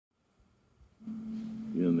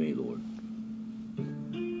me, Lord.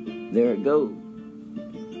 There it goes.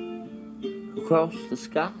 Across the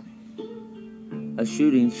sky, a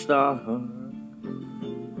shooting star.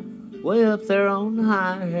 Way up there on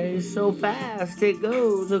high, so fast it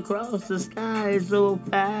goes across the sky, so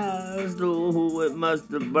fast. Oh, it must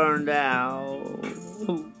have burned out.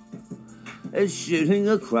 It's shooting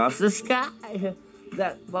across the sky,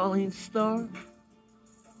 that falling star.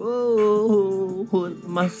 Oh, it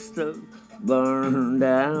must have burned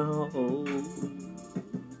out. Oh,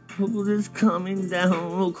 it's coming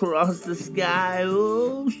down across the sky.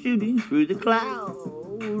 Oh, shooting through the clouds.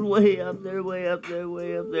 Way up there, way up there,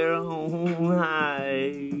 way up there on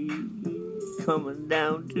high. Coming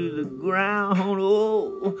down to the ground.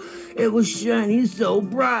 Oh, it was shining so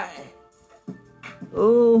bright.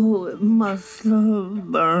 Oh, it must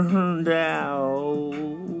have burned out.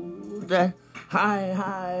 That high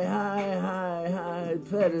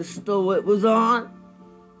pedestal it was on.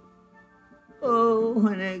 Oh,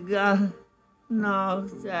 and it got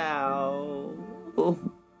knocked out. Oh,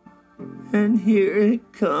 and here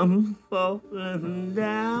it comes falling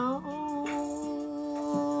down.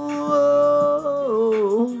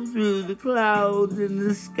 Oh, through the clouds in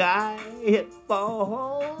the sky, it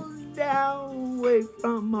falls down way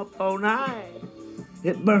from up on high.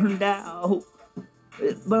 It burned out.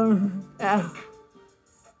 It burned out.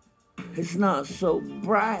 It's not so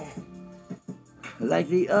bright like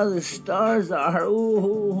the other stars are.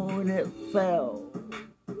 Oh, and it fell.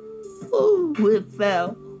 Oh, it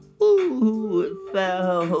fell. Oh, it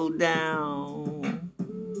fell down.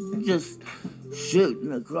 Just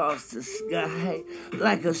shooting across the sky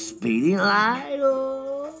like a speeding light.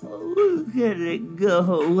 Oh, look at it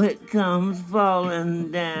go. It comes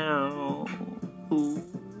falling down. Oh,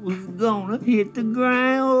 it's gonna hit the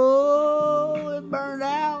ground. Oh, it burned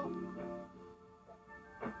out.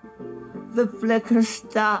 The flicker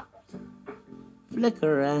stopped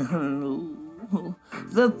flickering.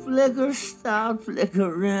 The flicker stopped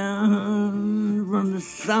flickering from the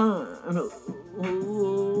sun.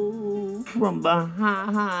 Oh, from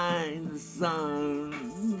behind the sun.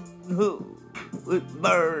 Oh, it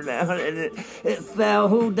burned out and it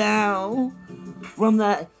fell down from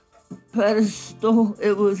that pedestal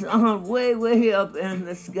it was on way up in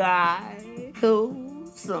the sky. Oh,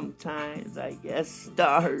 sometimes I guess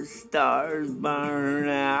stars burn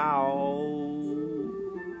out.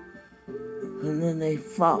 And then they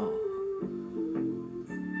fall.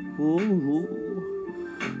 Ooh,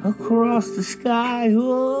 across the sky.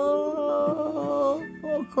 Oh,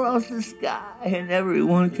 across the sky. And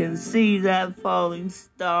everyone can see that falling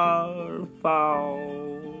star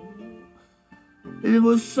fall. It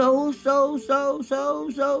was so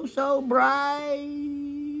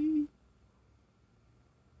bright.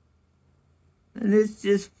 And it's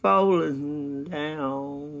just falling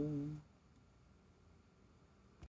down.